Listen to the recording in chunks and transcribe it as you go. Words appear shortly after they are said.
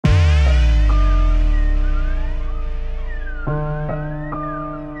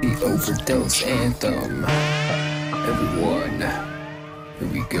overdose anthem. Everyone, here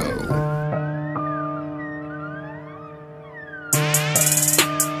we go.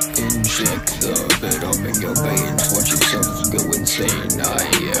 Inject the venom in your veins, watch yourselves go insane. I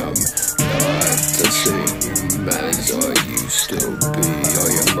am not the same as I used to be. I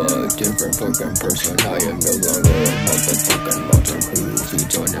am a different fucking person. I am no longer a motherfucking monster who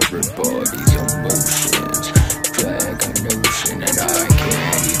feeds on everybody's emotions. Drag a notion and I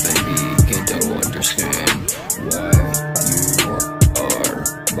can't even begin to understand why you are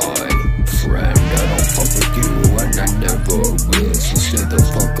my friend. I don't fuck with you and I never will, so stay the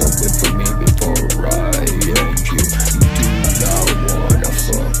fuck away from me before I end you. You do not wanna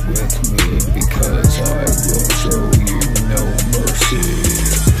fuck with me because I will show you no mercy.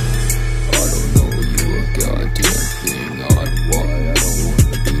 I don't know you a goddamn thing on why I don't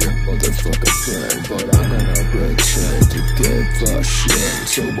wanna be your motherfucking friend, but I'm gonna pretend to give a shit,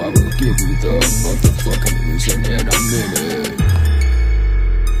 so I will give you the motherfucking reason in a minute.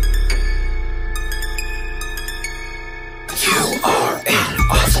 You are an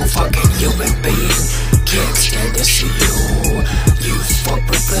awful fucking human being. Can't stand to see you. You fuck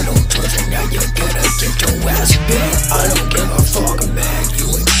with little children, now you gotta get your ass bit. I don't give a fuck, man. You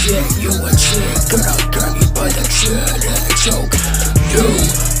and shit, gonna gun you by the chin and choke you.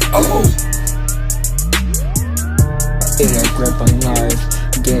 Oh, get a grip on life,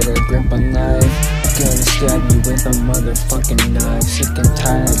 get a grip on life. Gonna stab you with a motherfucking knife. Sick and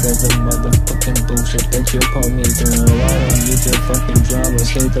tired of the motherfucking bullshit that you put me through. I don't need your fucking drama,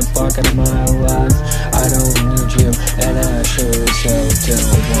 stay the fuck out of my life. I don't need you, and I sure as hell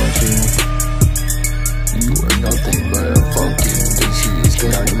don't want you. You are nothing but a fucking disease.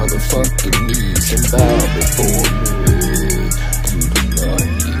 Get on your motherfucking knees and bow before me. You do not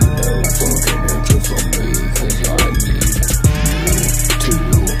need no fucking angel from me, cause I need you to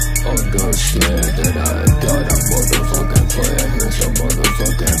understand that I got a motherfucking plan. Here's a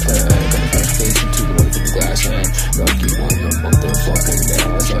motherfucking plan. Gonna crash face into the motherfucking glass and knock you on your motherfucking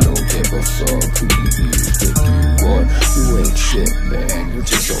ass. I don't give a fuck who you think you are. You ain't shit, man. You're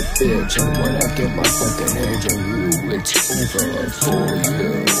just a bitch. And when I get my fucking hands on you, it's over for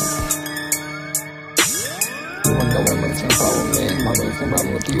you. You wanna know what motherfucking problem is? My motherfucking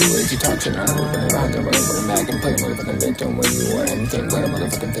problem with you is you talking around the motherfucking mag and play motherfucking victim when you are anything but a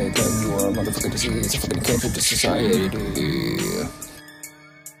motherfucking victim. You are a motherfucking disease, a fucking cancer to society.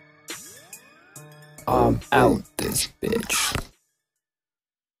 I'm out this bitch.